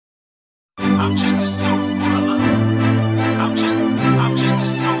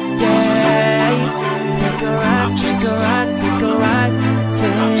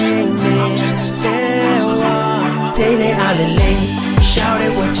darling lady, shout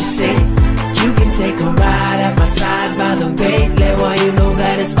it what you say. You can take a ride at my side by the bay. Let while you know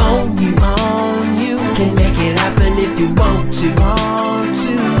that it's on you, on you. Can make it happen if you want to,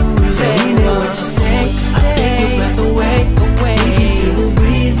 Baby, what you say, I'll take your breath away. We can feel the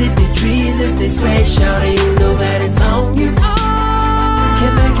breeze, hit the trees as they sway. Shout it, you know that it's on you.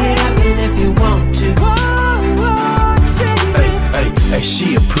 Can make it happen if you want to. Hey,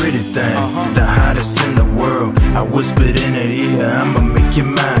 she a pretty thing, the hottest in the world. I whispered in her ear, I'ma make you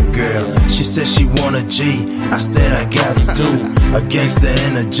mine, girl. She said she want a G, I said I got to. A gangster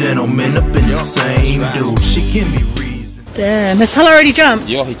and a gentleman up in the same dude. She give me reason. Damn, has Hala already jumped?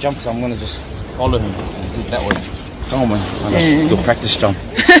 Yeah, he jumped, so I'm gonna just follow him. Sit that way. Come on, man. I'm gonna do practice jump.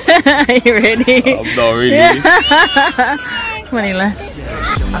 Are you ready? I'm not really. Come on, Ela.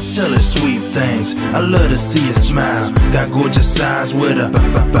 I tell her sweet things, I love to see her smile. Got gorgeous eyes with a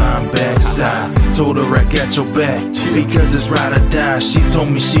bomb backside. Told her I got your back, because it's ride or die. She told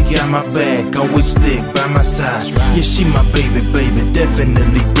me she got my back, always stick by my side. Yeah, she my baby,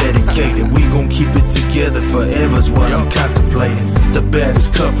 definitely dedicated. We gon' keep it together forever's what I'm contemplating. The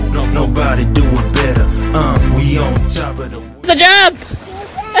baddest couple, nobody do it better. We on top of the... It's a jump!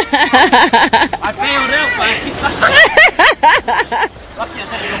 I failed out,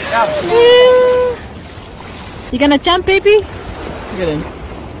 You gonna jump, baby? Look at him.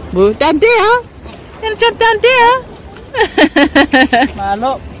 Move down there. You gonna jump down there?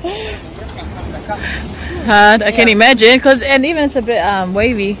 Hard, I can imagine, and even it's a bit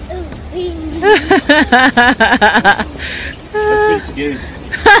wavy. That's pretty scary.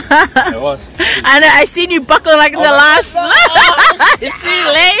 It was. And I seen you buckle like the last. See you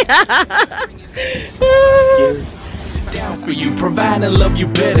later. Down for you, provide and love you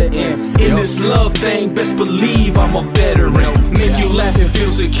better in this love thing, best believe I'm a veteran. Make you laugh and feel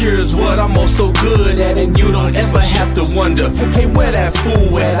secure is what I'm also good at, and you don't ever have to wonder, hey, where that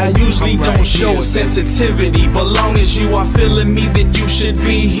fool at? I usually don't show sensitivity, but long as you are feeling me, then you should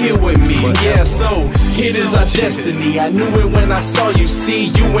be here with me. Yeah, so it is our destiny. I knew it when I saw you. See,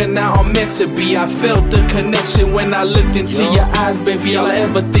 you and I are meant to be. I felt the connection when I looked into your eyes, baby. All I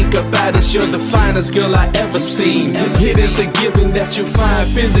ever think about is you're the finest girl I ever seen. It is a given that you find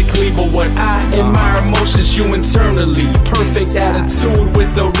physically, but what I admire emotions you internally. Perfect attitude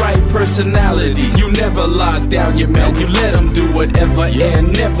with the right personality. You never lock down your man, you let him do whatever,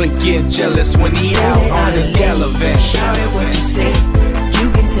 and never get jealous when he out on his gallivant. Shout it what you say.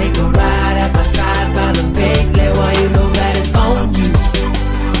 You can take a ride at my side by the bay. Let while you know that it's on you.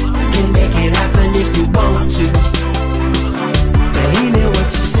 Can make it happen if you want to. Baby,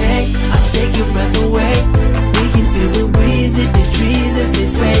 what you say, I'll take your breath away. Feel the breeze, hit the trees as they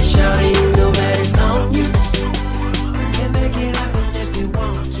sway. Shout it, you know that it's on you. Can make it happen if you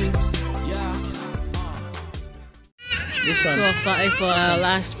want to. So excited for our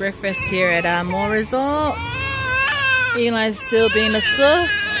last breakfast here at our Moore Resort. Eli's still being a sir.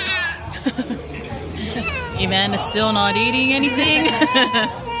 Ivan is still not eating anything.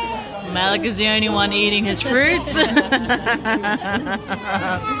 Malik is the only one eating his fruits.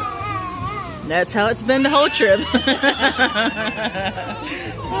 That's how it's been the whole trip.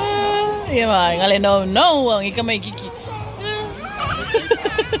 Hey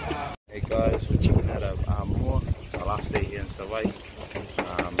guys, we're checking out Moore. Our last day here in Savaii.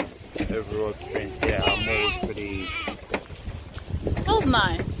 Overall experience, yeah, Moore was pretty... That was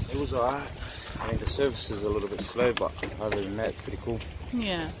nice. It was alright. I mean, the service is a little bit slow, but other than that, it's pretty cool.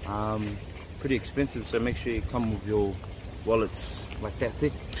 Yeah. Pretty expensive, so make sure you come with your wallets like that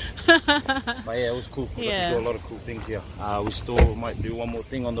thick. But yeah, it was cool. We got to do a lot of cool things here. We still might do one more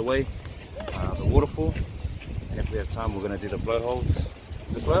thing on the way, the waterfall, and if we have time we're going to do the blowholes.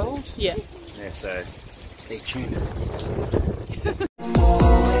 Is it blowholes? Yeah. Yeah, so stay tuned.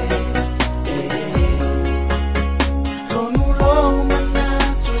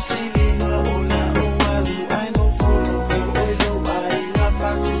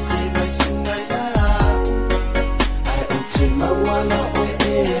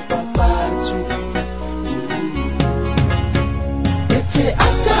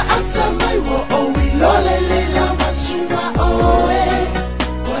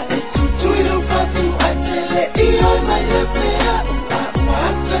 Wa etutu ilu fatu atele iyo mayete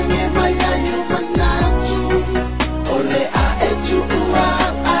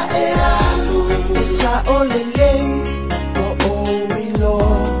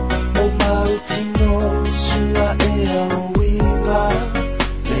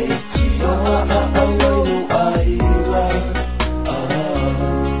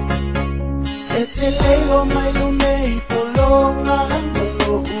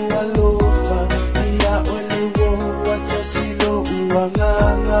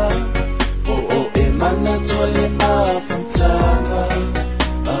wanganga o e mana tole mafutanga.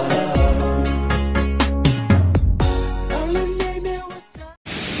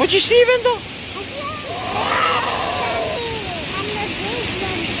 What you see, Vendo?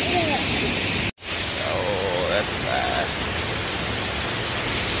 Oh, that's bad.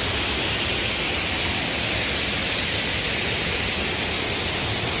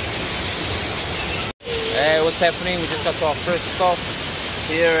 Hey, what's happening? We just got to our first stop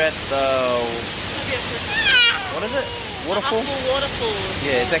here at the... What is it? Waterfall? Afu Waterfalls.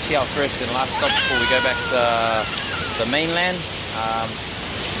 Yeah, it's actually our first and last stop before we go back to the mainland.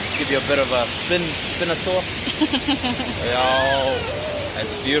 Give you a bit of a spinner tour. Oh,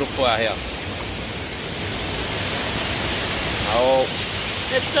 it's beautiful out here. Oh,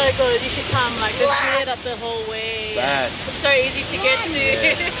 It's so good. You should come. Like, just cleared up the whole way. bad. It's so easy to get to.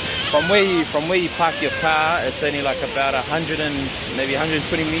 Yeah. From where you park your car, it's only like about 100 and maybe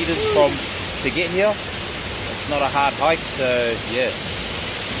 120 meters to get here. It's not a hard hike, so yeah,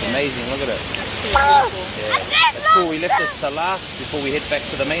 it's amazing. Look at it. Yeah, it's cool. We left this to last before we head back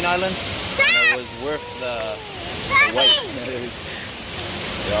to the main island, and it was worth the wait.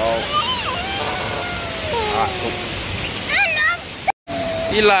 Alright, cool.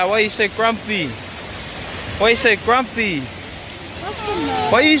 Eli, why are you so grumpy? Why are you so grumpy?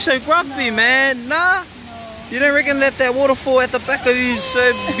 Why are you so grumpy, man? Nah? You don't reckon that waterfall at the back of you is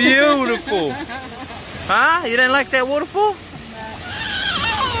so beautiful? Huh? You don't like that waterfall?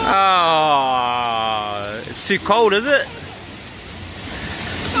 Oh, it's too cold, is it?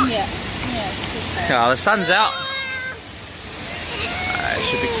 Yeah. Oh, the sun's out. It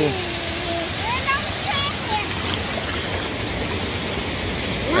should be cool.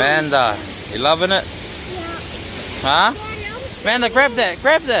 Amanda, you loving it? Huh? Amanda, grab that,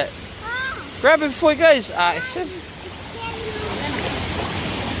 grab that. Grab it before it goes. It's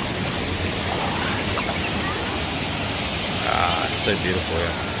so beautiful,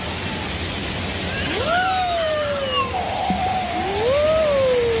 yeah.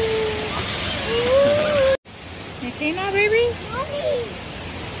 Okay now, baby?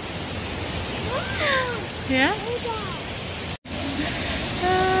 Yeah?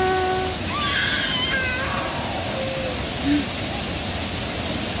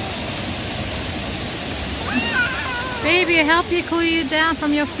 Baby, I help you cool you down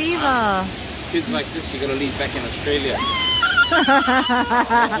from your fever. Kids like this, you gotta leave back in Australia.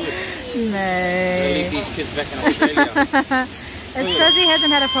 No. Leave these kids back in Australia. It's because he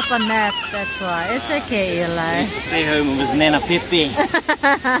hasn't had a proper nap, that's why. It's okay, Eli. He used to stay home with his Nana Pepe. We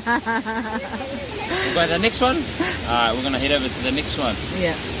got the next one? Alright, we're gonna head over to the next one.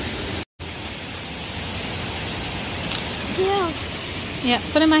 Yeah. Yeah,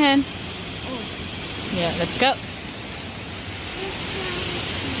 put in my hand. Yeah, let's go.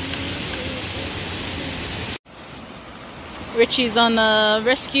 Richie's on a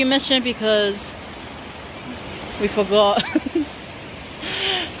rescue mission because we forgot.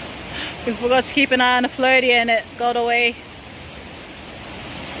 We forgot to keep an eye on the floaty and it got away.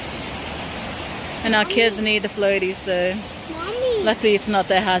 And our kids need the floaty, so Mommy, luckily it's not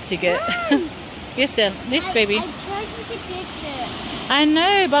that hard to get. Yes, then. Yes, baby. I tried to get it. I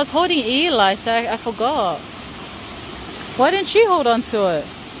know, but I was holding Eli, so I forgot. Why didn't you hold on to it?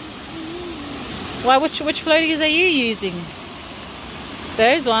 Why? Which floaties are you using?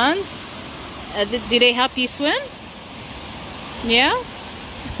 Those ones? Did they help you swim? Yeah?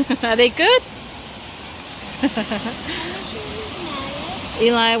 Are they good?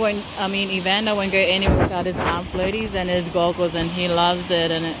 Evander won't go anywhere without his arm floaties and his goggles, and he loves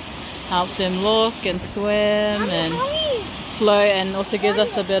it, and it helps him look and swim and float, and also gives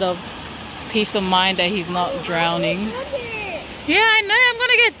us a bit of peace of mind that he's not drowning. Yeah, I know, I'm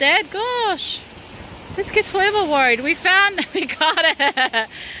gonna get dead, gosh. This kid's forever worried. We got it.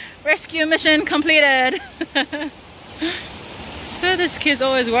 Rescue mission completed. So this kid's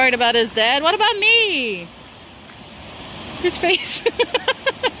always worried about his dad. What about me? His face.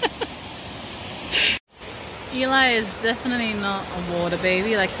 Eli is definitely not a water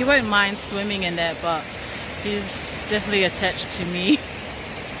baby. Like, he won't mind swimming in that, but he's definitely attached to me.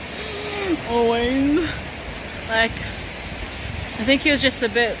 Always. Like, I think he was just a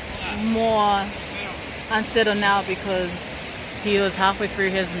bit more unsettled now because he was halfway through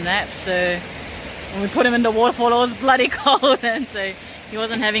his nap, so when we put him in the waterfall it was bloody cold, and so he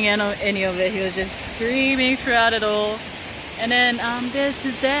wasn't having any of it. He was just screaming throughout it all. And then there's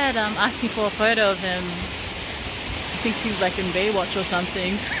his dad asking for a photo of him. I think he's like in Baywatch or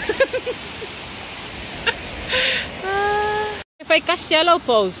something. If I catch yellow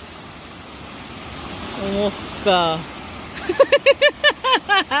pose. Oh, God.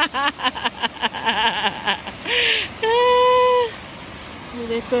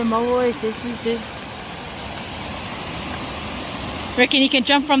 Reckon you can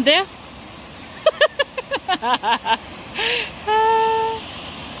jump from there?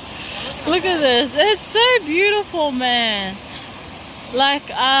 Look at this. It's so beautiful, man. Like,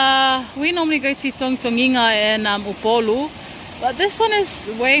 we normally go to Tongtonginga and Upolu, but this one is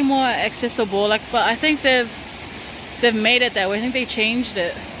way more accessible. Like, but I think they've made it that way. I think they changed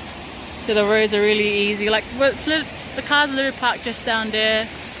it so the roads are really easy. Like, the cars are literally parked just down there,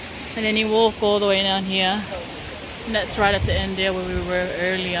 and then you walk all the way down here, and that's right at the end there where we were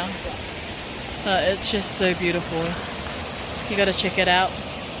earlier. It's just so beautiful. You gotta check it out.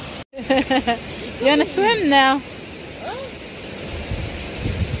 You wanna swim now?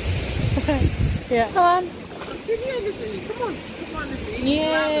 Yeah. Come on. Come on.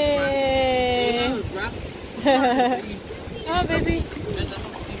 Yeah. Come on, baby.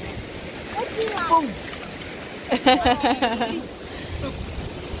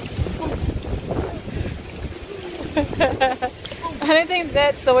 I don't think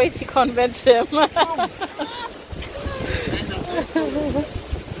that's the way to convince him.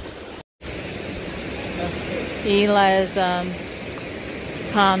 Eli is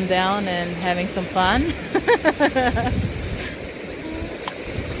calmed down and having some fun.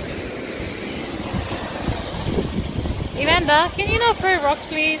 Evander, can you not throw rocks,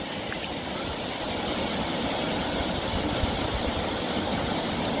 please?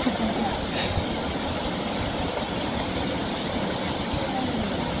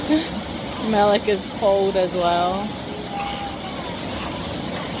 Malik is cold as well.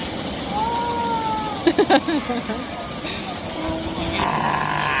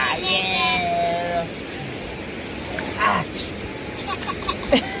 Yeah.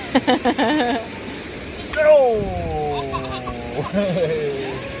 Oh. There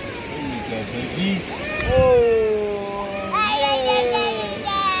you go, baby. Oh. Yay.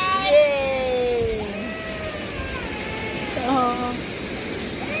 Oh.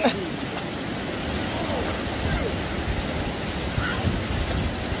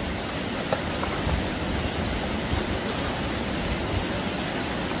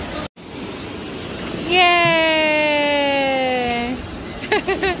 Yay!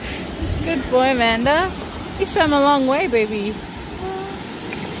 Good boy, Amanda. You swam a long way, baby.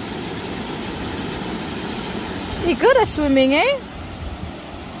 You're good at swimming, eh?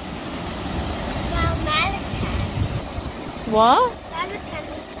 Well, Malachi. What? Malachi is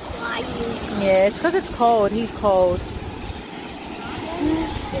flying. Yeah, it's because it's cold. He's cold.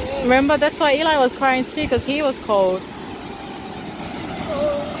 Remember, that's why Eli was crying too, because he was cold.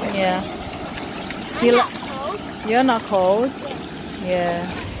 Yeah. I'm not cold. You're not cold? Yeah.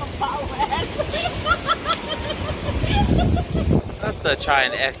 Not to try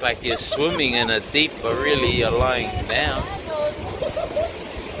and act like you're swimming in a deep, but really you're lying down.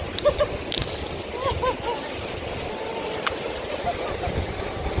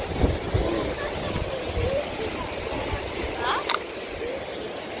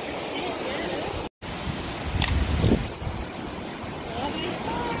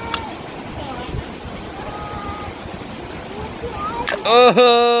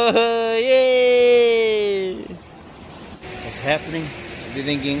 Oh, yay! What's happening? You're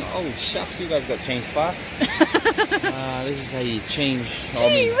thinking, oh shucks, you guys got changed fast. This is how you change.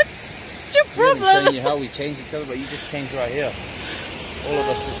 Gee, what's your I'm problem? showing you how we change each other, but you just changed right here. All of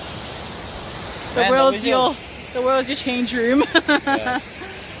us. The world's your change room. Yeah.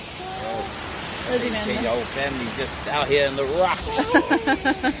 Change our whole family just out here in the rocks.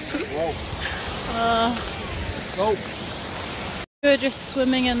 Whoa. Go. We were just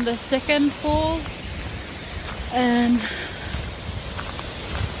swimming in the second pool, and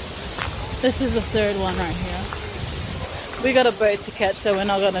this is the third one right here. We got a boat to catch, so we're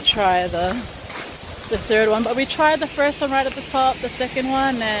not gonna try the third one, but we tried the first one right at the top, the second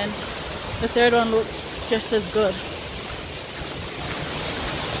one, and the third one looks just as good.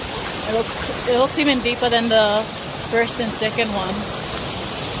 It looks even deeper than the first and second one.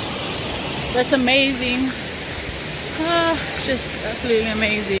 That's amazing. It's just absolutely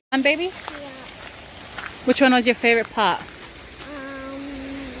amazing. And baby? Yeah. Which one was your favorite part?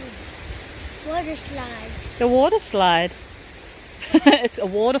 Water slide. The water slide. It's a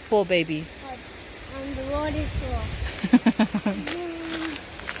waterfall, baby. The waterfall.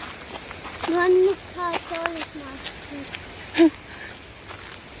 One car is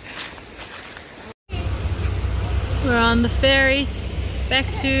We're on the ferry back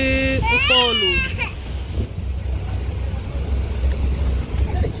to Upolu.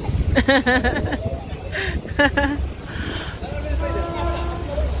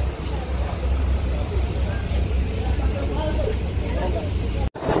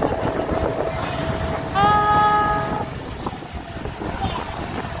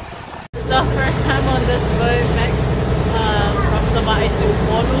 the first time on this boat back from Savaii to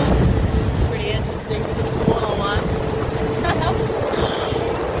Waterfalls. It's pretty interesting. It's a smaller one.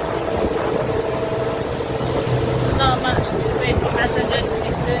 Not much space for passengers.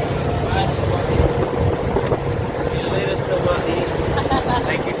 It's it. See you later, Savaii.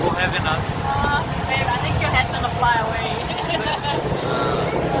 Thank you for having us. Babe, I think your head's gonna fly away.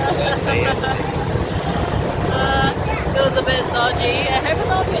 Stay. It was a bit dodgy. I hope it's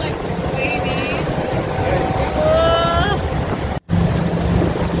not be like wavy.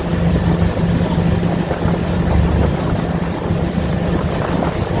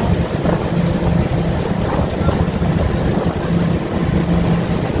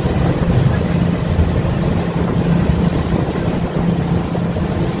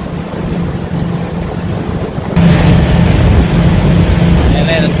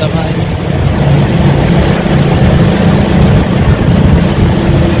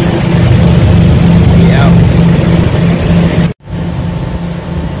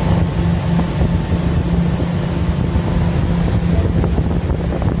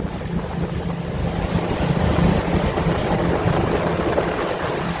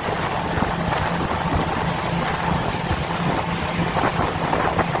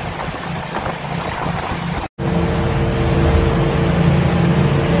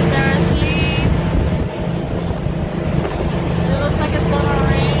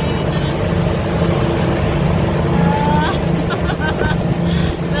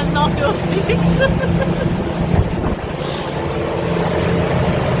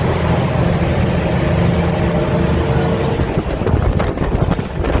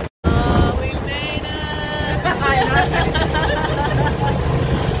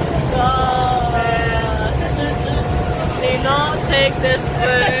 This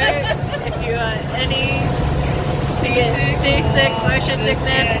boat if you are any seasick, motion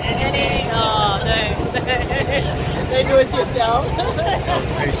sickness, any don't do it to yourself. That was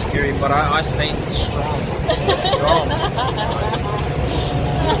very scary, but I stayed strong.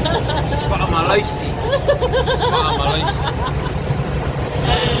 Spot on my Lucy. Oh,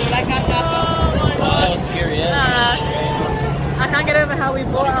 that was scary, yeah. I can't get over how we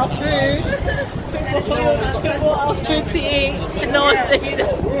bought our food. We bought our food to eat and no one to eat it.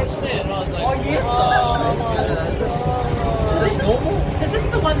 We were saying, I was like, oh yes. Is this normal? This is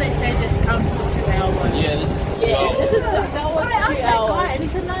the one they said that comes for 2 hours. Yeah, this is the This is that was 2 hours. Guy, and he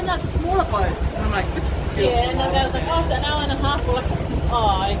said, no, it's a smaller boat. And I'm like, this is Yeah, and then I was like, oh, it's an hour and a half. We're like,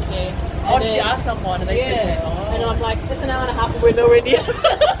 oh, okay. Oh, did you ask someone? And they said, oh. And I'm like, it's an hour and a half and we're nowhere near.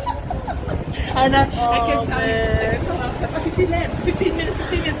 And I kept telling him, I can see land, 15 minutes. And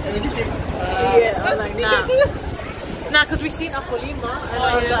he just did, yeah, I was like, nah. Nah, because we seen Afu Aau, and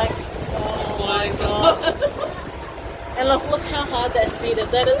I was like, oh my god. And look how hard that seat is.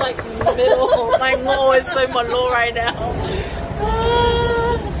 That is like middle. My ngō is so malo right now.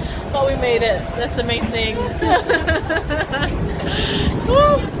 But we made it. That's the main thing.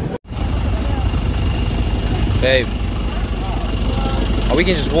 Babe. Oh, we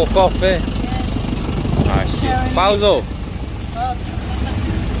can just walk off, eh? Nice. Pauso.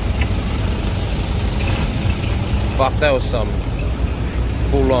 Fuck, that was some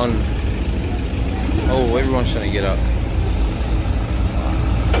full on. Oh, everyone's trying to get up.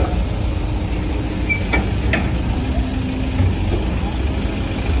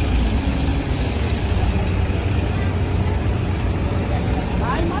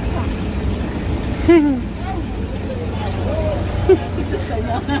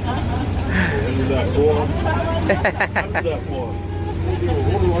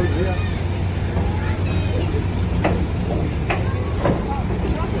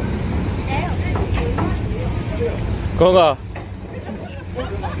 Konga.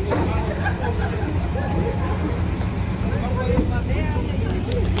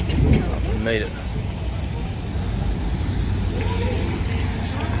 Made it.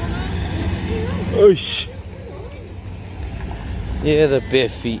 Oosh. Yeah, the bare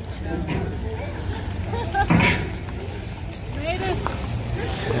feet. Made it.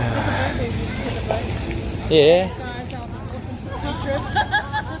 Yeah.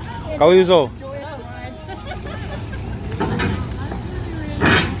 How is it?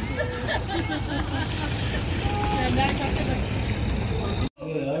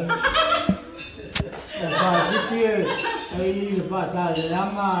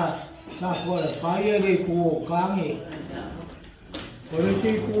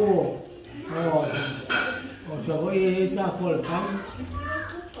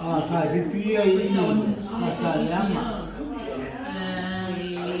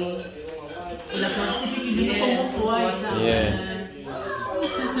 Yeah.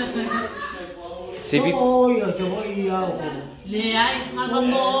 Sivi? Le ai, mako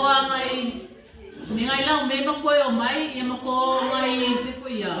ngai ni ngai lau me mako o mai, e mako ngai te ko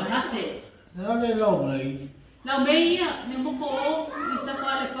ia. Rase. Lau me ia, ni mako i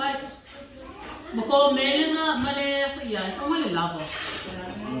sakale pai. Mako melenga male ko ia, ko male lava.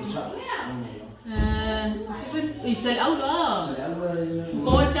 I sal aula.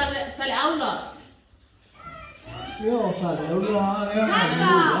 Ko sal aula. Yo sal aula.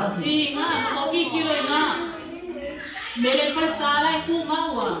 Inga, ko kilo inga. Mele pa sala e ku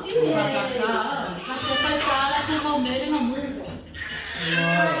maua. Pakasa. Kasi pa sala ku mau mele na mu.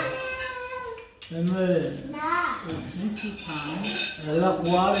 La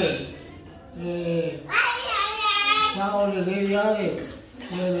cuale. Ciao le reale.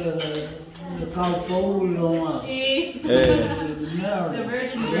 The cow bowl on. The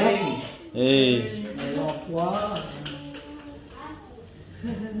virgin birth. Hey.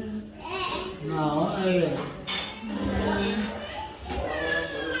 Now,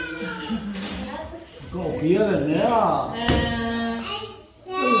 go here and there.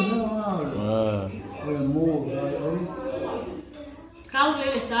 Kau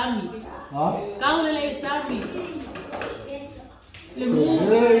lele sami. Kau lele sami. Le mu.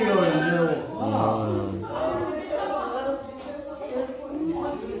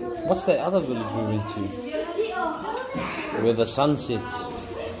 What's that other village we went to? Where the sun sets.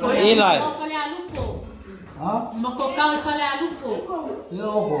 Eli. Mako kau kale alupo.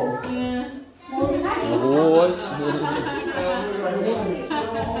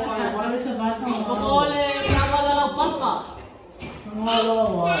 Ole awala la papa.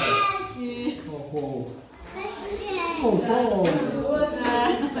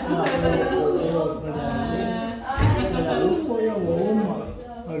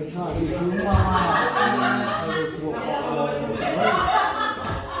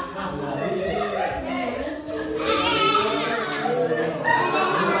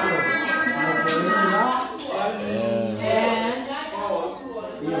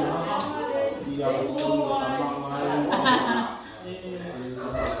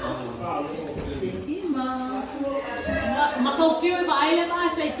 Mako pio ba ai le ba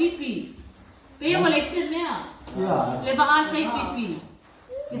sai pipi. Pio le sen mea. Le ba sai pipi.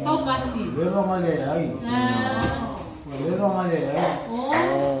 Le tau kasi. Le ba male ai. Le ba male ai.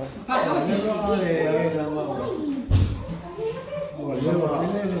 Oh. Fa kasi. Le ba male ai da ba. Le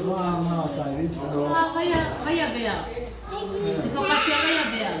ba ma sai. Vaya bea. Le tau kasi vaya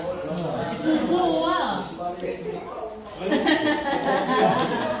bea. Boa.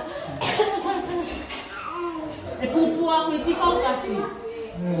 E pupu ako isi kau kasi.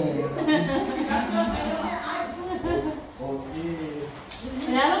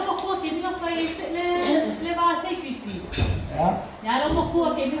 Yalo mako kini ka fai le ba sai pipi. Yalo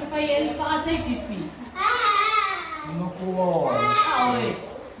mako kini ka fai le ba sai pipi. Mako. Oi.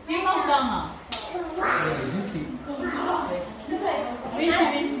 Kini kau sanga.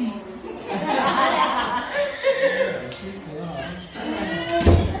 Binti.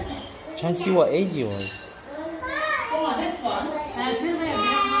 Trying to see what age he was. Oh, this one.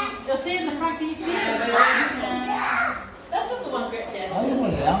 You'll see in the front, can you see it? That's not the one great there. Oh,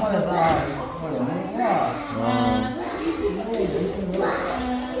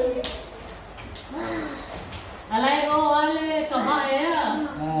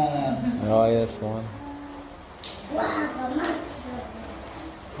 yeah, that's the one.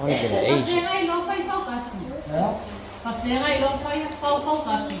 I want to get an age.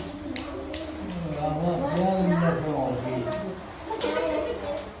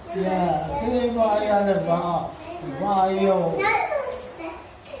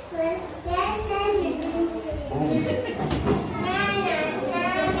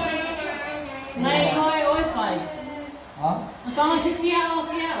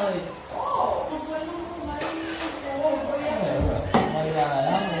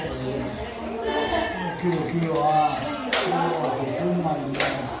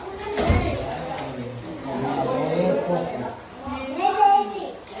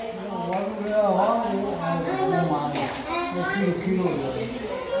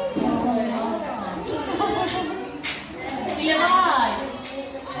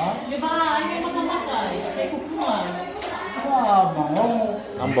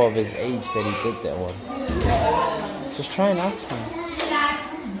 I'm of his age that he did that one. Just try and ask him.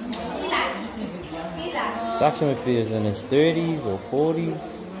 Just ask him if he was in his 30s or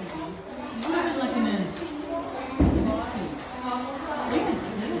 40s. Like in his 60s.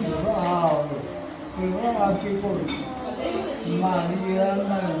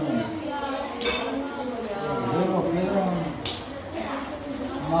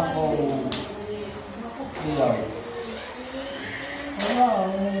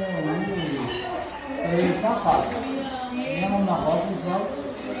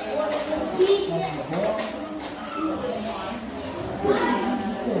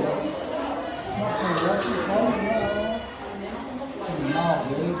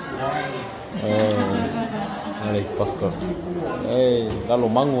 Nalei paka. Hey, lalo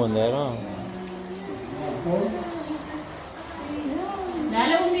mango in there, huh?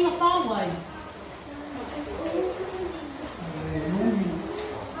 Nala uming a paway.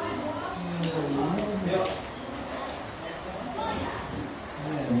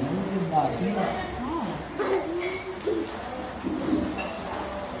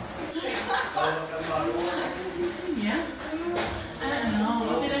 Yeah? I don't know.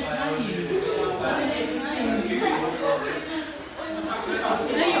 What did I tell you? What did I tell you?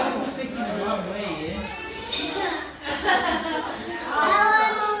 You know you're also facing the wrong way, yeah?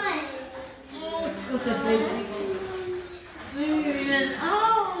 What's that baby?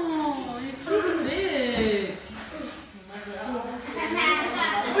 Oh, it's so big.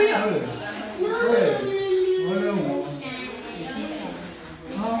 Oh, yeah.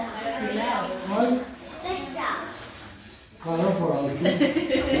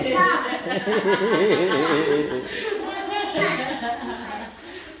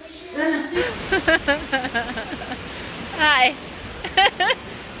 Hi.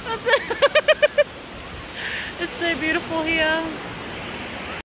 It's so beautiful here.